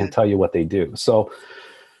why. Can't tell you what they do. So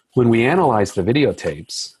when we analyzed the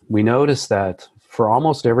videotapes, we noticed that for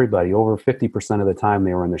almost everybody, over 50% of the time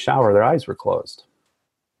they were in the shower, their eyes were closed.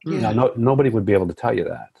 Yeah. Now, nobody would be able to tell you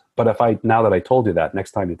that. But now that I told you that,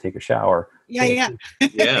 next time you take a shower, you'll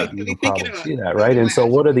probably see that, right? And so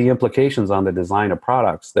what are the implications on the design of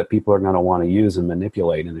products that people are going to want to use and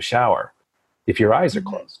manipulate in the shower if your eyes are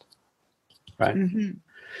closed, right? Mm-hmm.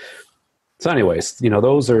 So anyways, you know,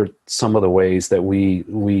 those are some of the ways that we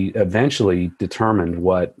eventually determined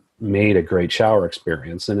what made a great shower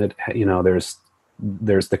experience. And it, you know, there's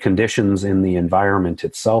the conditions in the environment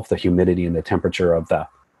itself, the humidity and the temperature of the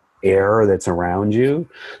air that's around you,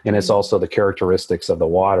 and it's also the characteristics of the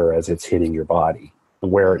water as it's hitting your body,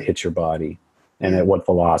 and where it hits your body, and at what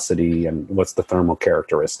velocity, and what's the thermal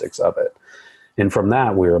characteristics of it. And from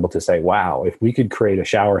that, we were able to say, wow, if we could create a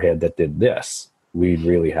shower head that did this, we'd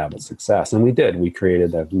really have a success. And we did. We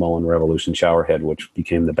created the Moen Revolution shower head, which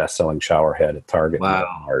became the best-selling shower head at Target and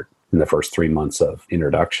Walmart in the first 3 months of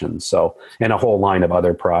introduction. So, and a whole line of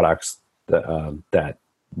other products that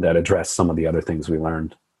address some of the other things we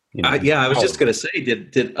learned. You know, I was just going to say,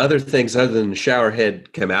 did other things other than the shower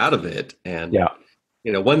head come out of it? And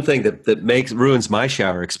you know, one thing that ruins my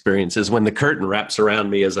shower experience is when the curtain wraps around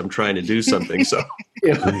me as I'm trying to do something. So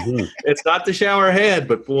you know, it's not the shower head,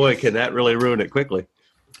 but boy, can that really ruin it quickly.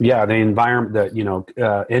 Yeah, the environment,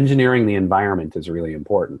 engineering the environment is really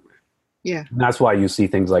important. Yeah, and that's why you see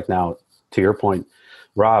things like now, to your point,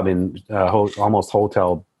 Rob, in almost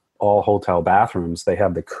all hotel bathrooms, they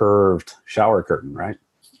have the curved shower curtain, right?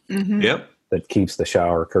 Mm-hmm. Yep. That keeps the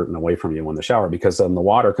shower curtain away from you when the shower, because then the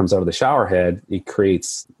water comes out of the shower head, it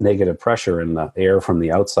creates negative pressure, and the air from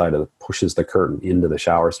the outside pushes the curtain into the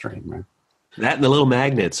shower stream, right? That and the little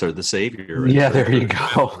magnets are the savior. Yeah, there you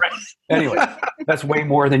go. Anyway, that's way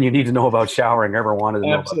more than you need to know about showering, ever wanted to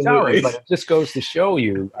know about showering. But it just goes to show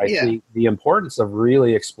you, I think, the importance of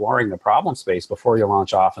really exploring the problem space before you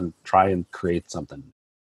launch off and try and create something.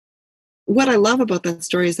 What I love about that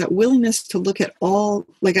story is that willingness to look at all,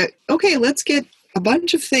 like, okay, let's get a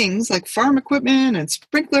bunch of things like farm equipment and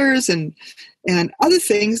sprinklers and other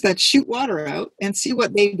things that shoot water out, and see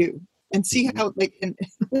what they do, and see how they can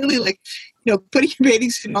really, like, you know, putting your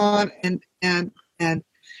bathing suit on and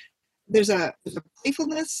there's a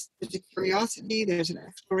playfulness, there's a curiosity, there's an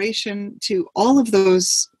exploration to all of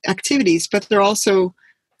those activities, but they're also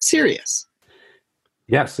serious.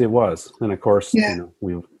 Yes, it was. And of course,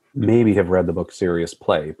 we maybe have read the book Serious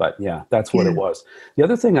Play, but yeah, that's what it was. The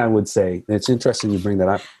other thing I would say, and it's interesting you bring that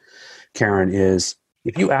up, Karen, is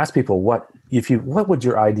if you ask people what would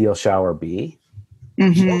your ideal shower be?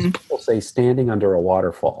 Most people say standing under a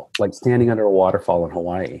waterfall, like standing under a waterfall in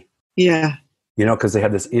Hawaii. Yeah. Because they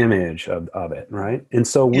have this image of it, right? And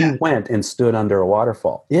so we went and stood under a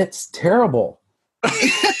waterfall. It's terrible. Like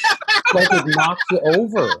it knocks you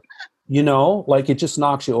over, like it just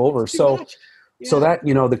knocks you over. So that,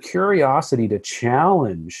 the curiosity to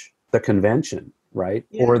challenge the convention, right?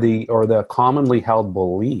 Yeah. Or the commonly held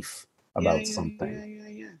belief about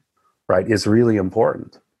something, right, is really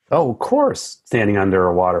important. Oh, of course, standing under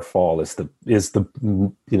a waterfall is the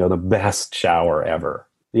the best shower ever.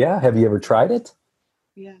 Yeah. Have you ever tried it?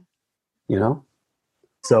 Yeah.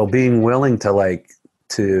 So being willing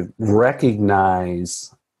to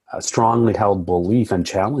recognize a strongly held belief and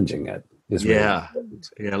challenging it is really important.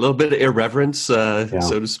 Yeah. A little bit of irreverence, so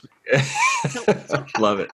to speak.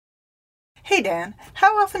 Love it. Hey, Dan,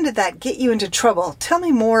 how often did that get you into trouble? Tell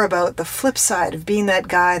me more about the flip side of being that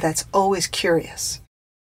guy that's always curious.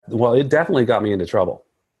 Well, it definitely got me into trouble,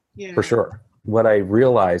 for sure. What I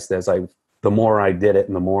realized the more I did it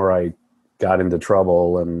and the more I got into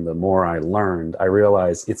trouble and the more I learned, I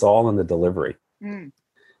realized it's all in the delivery.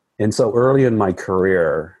 And so early in my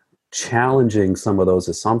career, challenging some of those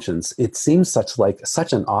assumptions, it seems such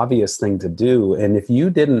an obvious thing to do. And if you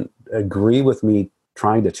didn't agree with me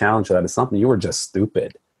trying to challenge that as something, you were just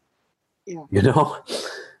stupid. Yeah.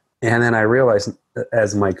 And then I realized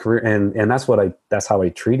as my career, and that's how I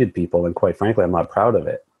treated people. And quite frankly, I'm not proud of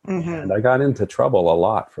it. And I got into trouble a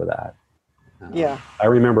lot for that. I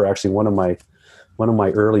remember actually one of my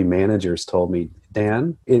early managers told me,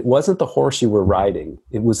 Dan, it wasn't the horse you were riding.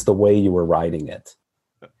 It was the way you were riding it.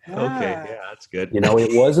 Okay. Yeah, that's good.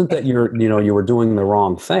 It wasn't that you were doing the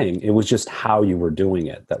wrong thing. It was just how you were doing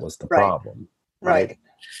it. That was the problem. Right.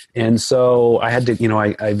 And so I had to,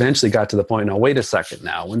 I eventually got to the point, now, wait a second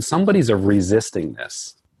now, when somebody's resisting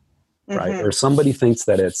this, right? Or somebody thinks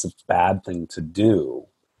that it's a bad thing to do,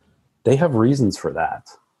 they have reasons for that.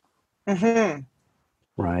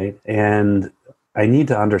 Right. And I need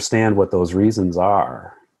to understand what those reasons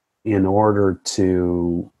are in order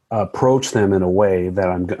to approach them in a way that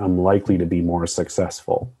I'm likely to be more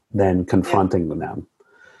successful than confronting them.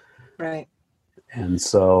 Right. And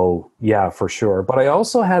so, yeah, for sure. But I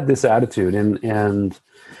also had this attitude, and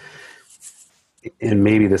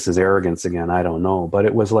maybe this is arrogance again, I don't know. But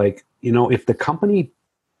it was like, if the company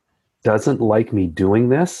doesn't like me doing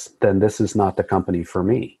this, then this is not the company for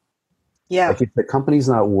me. Yeah. Like if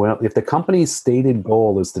the company's stated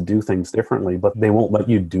goal is to do things differently, but they won't let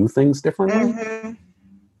you do things differently,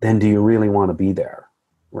 then do you really want to be there?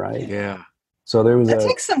 Right. Yeah. So that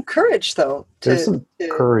takes some courage, though. There's some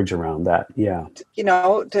courage around that. Yeah.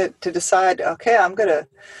 To decide, okay,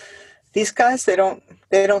 these guys, they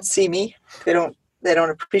don't see me. They don't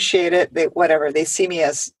appreciate it. They see me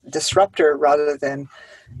as disruptor rather than,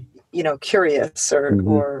 curious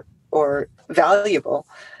or valuable.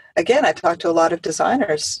 Again, I talk to a lot of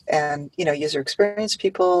designers and, user experience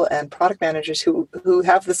people and product managers who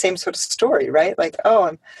have the same sort of story, right? Like,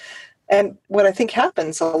 and what I think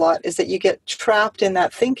happens a lot is that you get trapped in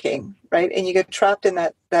that thinking, right? And you get trapped in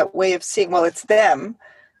that way of seeing, well, it's them.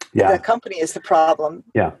 Yeah. The company is the problem.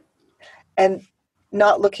 Yeah. And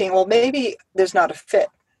not looking, well, maybe there's not a fit.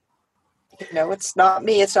 It's not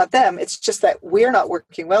me, it's not them. It's just that we're not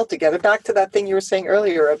working well together. Back to that thing you were saying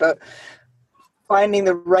earlier about finding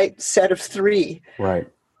the right set of three. Right.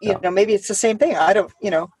 Maybe it's the same thing. I don't.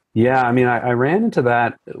 Yeah, I mean, I ran into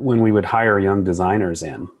that when we would hire young designers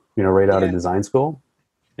in, right out of design school.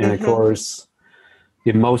 And of course,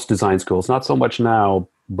 in most design schools, not so much now,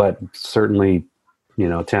 but certainly,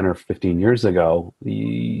 10 or 15 years ago,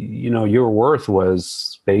 your worth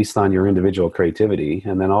was based on your individual creativity.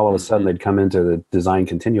 And then all of a sudden they'd come into the design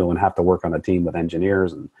continuum and have to work on a team with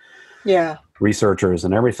engineers and researchers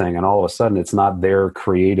and everything. And all of a sudden it's not their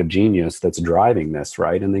creative genius that's driving this,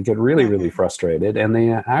 right? And they get really, really frustrated. And they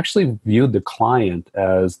actually viewed the client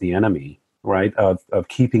as the enemy, right? Of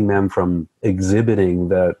keeping them from exhibiting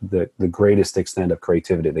the greatest extent of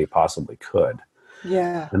creativity they possibly could.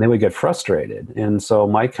 Yeah. And they would get frustrated. And so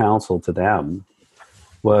my counsel to them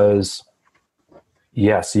was,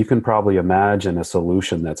 yes, you can probably imagine a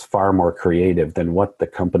solution that's far more creative than what the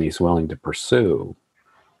company's willing to pursue.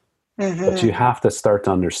 But you have to start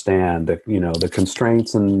to understand that, the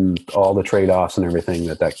constraints and all the trade-offs and everything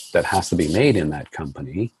that has to be made in that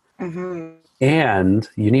company. Mm-hmm. And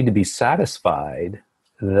you need to be satisfied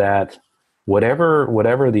that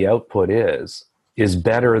whatever the output is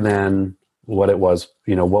better than what it was,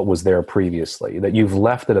 what was there previously, that you've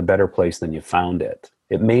left it a better place than you found it.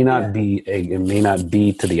 It may not be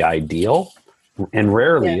to the ideal, and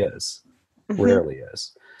rarely is. Mm-hmm. Rarely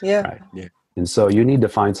is. Yeah. Right? Yeah. And so you need to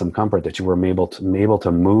find some comfort that you were able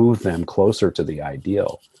to move them closer to the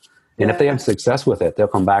ideal. And if they have success with it, they'll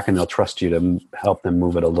come back and they'll trust you to help them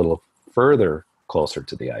move it a little further closer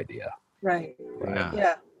to the idea. Right. Yeah.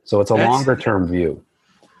 Yeah. So it's a longer term view.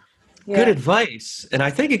 Yeah. Good advice. And I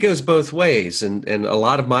think it goes both ways. And a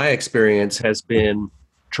lot of my experience has been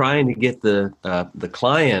trying to get the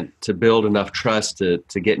client to build enough trust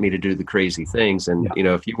to get me to do the crazy things. And,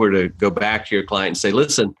 if you were to go back to your client and say,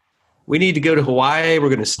 listen, we need to go to Hawaii. We're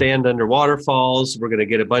going to stand under waterfalls. We're going to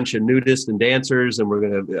get a bunch of nudists and dancers, and we're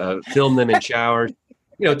going to film them in showers,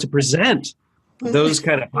 to present those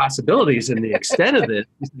kind of possibilities and the extent of it.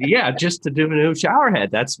 Yeah, just to do a new shower head.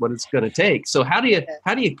 That's what it's going to take. So how do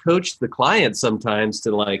you coach the client sometimes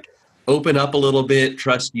to like open up a little bit,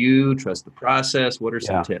 trust you, trust the process? What are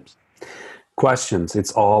some tips? Questions.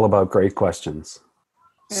 It's all about great questions.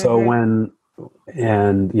 So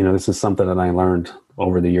this is something that I learned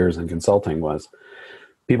over the years in consulting was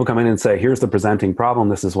people come in and say, here's the presenting problem.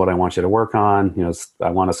 This is what I want you to work on. I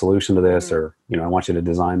want a solution to this, or, I want you to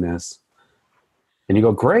design this. And you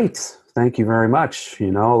go, great. Thank you very much.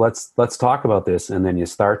 Let's talk about this. And then you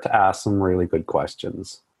start to ask some really good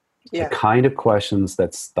questions. Yeah. The kind of questions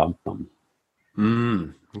that stump them.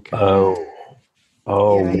 Okay.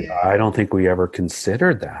 I don't think we ever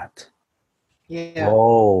considered that. Yeah.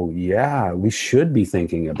 Oh, yeah. We should be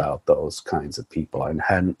thinking about those kinds of people. I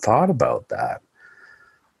hadn't thought about that.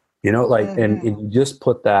 And you just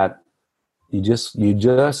put that, you just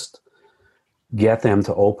get them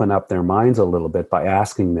to open up their minds a little bit by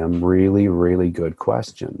asking them really, really good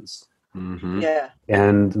questions. Mm-hmm. Yeah.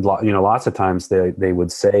 And, lots of times they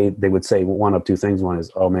would say one of two things. One is,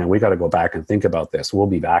 oh man, we got to go back and think about this. We'll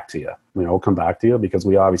be back to you. We'll come back to you because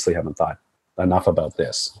we obviously haven't thought enough about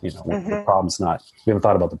this. The problem's we haven't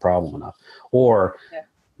thought about the problem enough. Or,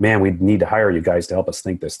 man, we need to hire you guys to help us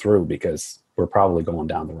think this through because we're probably going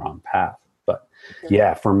down the wrong path. But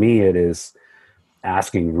for me, it is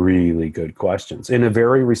asking really good questions in a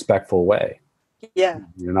very respectful way. Yeah.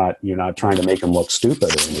 You're not trying to make them look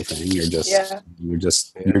stupid or anything.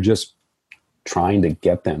 You're just trying to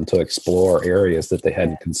get them to explore areas that they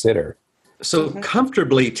hadn't considered. So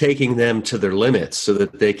comfortably taking them to their limits so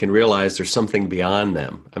that they can realize there's something beyond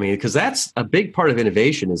them. I mean, because that's a big part of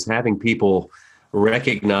innovation is having people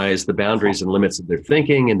recognize the boundaries and limits of their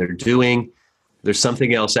thinking and their doing. There's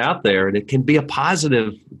something else out there, and it can be a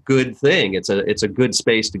positive, good thing. It's a good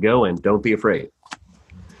space to go in. Don't be afraid.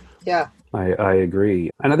 Yeah. I agree.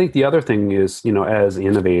 And I think the other thing is, as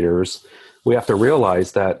innovators, we have to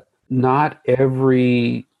realize that not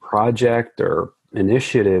every project or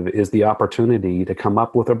initiative is the opportunity to come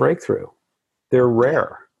up with a breakthrough. They're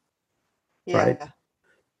rare. Yeah. Right?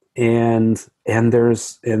 And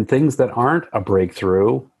things that aren't a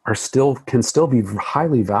breakthrough can still be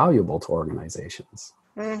highly valuable to organizations.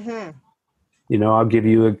 Mm-hmm. I'll give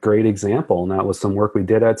you a great example, and that was some work we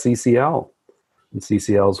did at CCL. And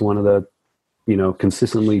CCL is one of the,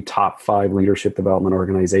 consistently top 5 leadership development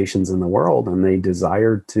organizations in the world, and they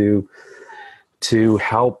desired to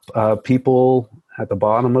help people at the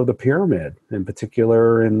bottom of the pyramid, in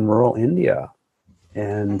particular in rural India.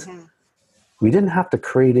 And we didn't have to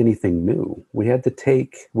create anything new. We had to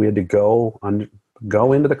go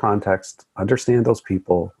into the context, understand those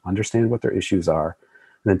people, understand what their issues are,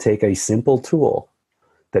 and then take a simple tool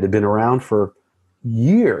that had been around for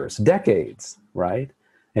years, decades, right?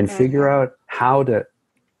 And figure out how to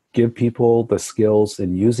give people the skills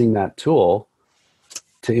in using that tool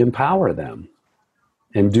to empower them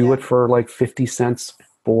and do it for like 50 cents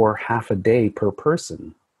for half a day per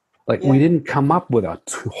person. We didn't come up with a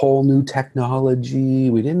whole new technology.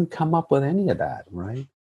 We didn't come up with any of that, right?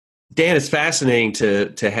 Dan, it's fascinating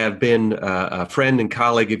to have been a friend and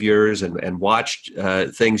colleague of yours and watched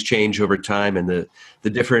things change over time and the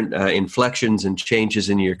different inflections and changes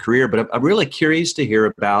in your career. But I'm really curious to hear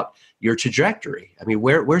about your trajectory. I mean,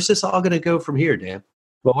 where's this all going to go from here, Dan?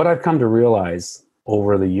 Well, what I've come to realize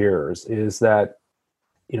over the years is that,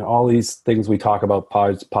 all these things we talk about,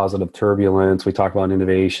 positive turbulence, we talk about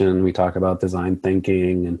innovation, we talk about design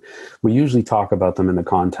thinking, and we usually talk about them in the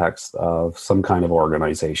context of some kind of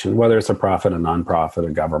organization, whether it's a profit, a nonprofit,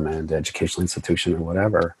 a government, educational institution, or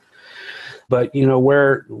whatever. But,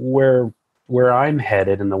 where where I'm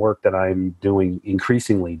headed and the work that I'm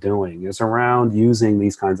increasingly doing is around using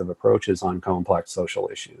these kinds of approaches on complex social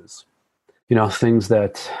issues. Things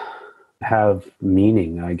that have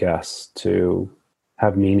meaning, I guess, to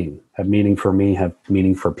have meaning for me, have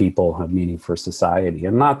meaning for people, have meaning for society.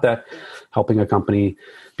 And not that helping a company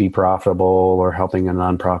be profitable or helping a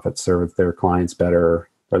nonprofit serve their clients better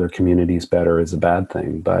or their communities better is a bad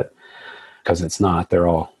thing, but because it's not, they're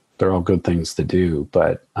all good things to do.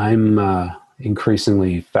 But I'm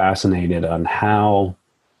increasingly fascinated on how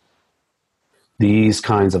these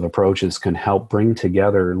kinds of approaches can help bring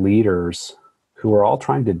together leaders who are all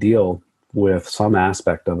trying to deal with some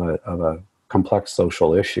aspect of a complex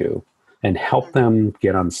social issue and help them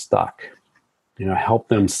get unstuck. Help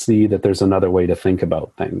them see that there's another way to think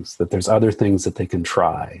about things, that there's other things that they can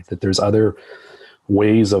try, that there's other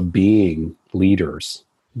ways of being leaders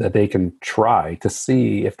that they can try to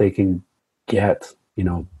see if they can get,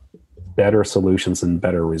 better solutions and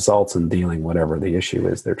better results in dealing whatever the issue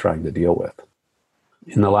is they're trying to deal with.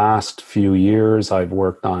 In the last few years, I've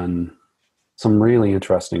worked on some really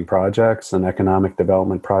interesting projects, an economic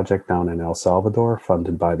development project down in El Salvador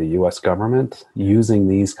funded by the US government, using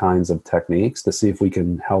these kinds of techniques to see if we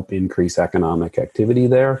can help increase economic activity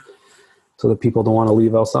there so that people don't want to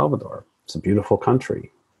leave El Salvador. It's a beautiful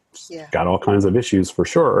country. It's got all kinds of issues for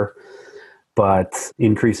sure, but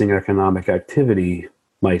increasing economic activity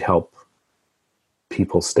might help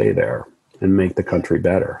people stay there and make the country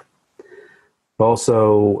better. I've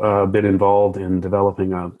also been involved in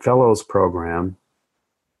developing a fellows program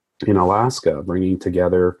in Alaska, bringing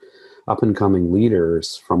together up-and-coming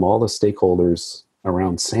leaders from all the stakeholders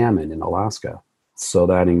around salmon in Alaska. So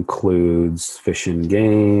that includes fish and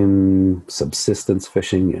game, subsistence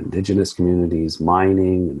fishing, indigenous communities,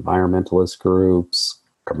 mining, environmentalist groups,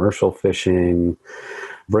 commercial fishing,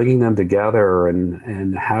 bringing them together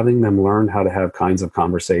and having them learn how to have kinds of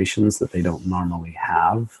conversations that they don't normally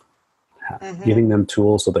have, giving them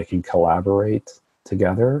tools so they can collaborate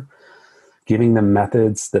together, giving them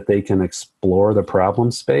methods that they can explore the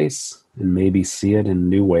problem space and maybe see it in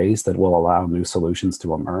new ways that will allow new solutions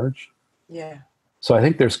to emerge. Yeah. So I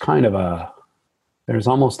think there's there's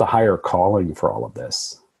almost a higher calling for all of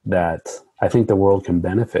this that I think the world can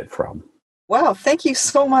benefit from. Wow. Thank you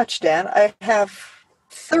so much, Dan. I have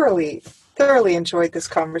thoroughly enjoyed this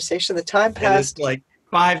conversation. The time passed. And it's like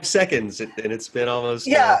 5 seconds and it's been almost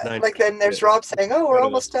 9 like then there's Rob saying, "Oh, we're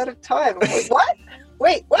almost out of time." I'm like, what?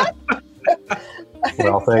 Wait, what?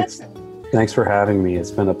 Well, thanks for having me.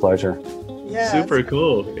 It's been a pleasure. Yeah, super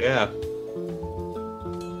cool. Yeah.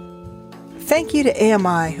 Thank you to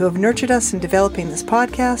AMI, who have nurtured us in developing this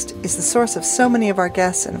podcast, is the source of so many of our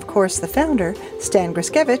guests, and of course the founder, Stan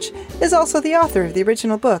Griskevich, is also the author of the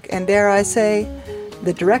original book, and dare I say,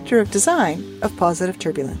 the director of design of Positive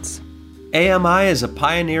Turbulence. AMI is a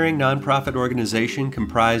pioneering nonprofit organization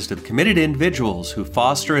comprised of committed individuals who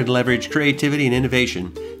foster and leverage creativity and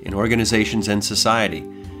innovation in organizations and society.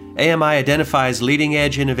 AMI identifies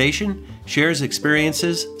leading-edge innovation, shares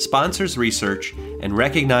experiences, sponsors research, and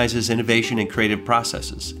recognizes innovation in creative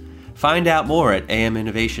processes. Find out more at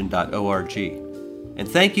aminnovation.org. And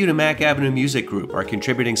thank you to Mack Avenue Music Group, our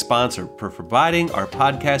contributing sponsor, for providing our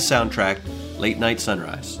podcast soundtrack, Late Night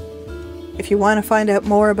Sunrise. If you want to find out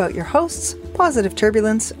more about your hosts, Positive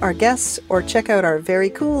Turbulence, our guests, or check out our very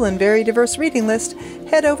cool and very diverse reading list,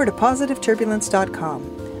 head over to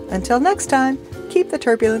positiveturbulence.com. Until next time, keep the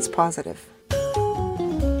turbulence positive.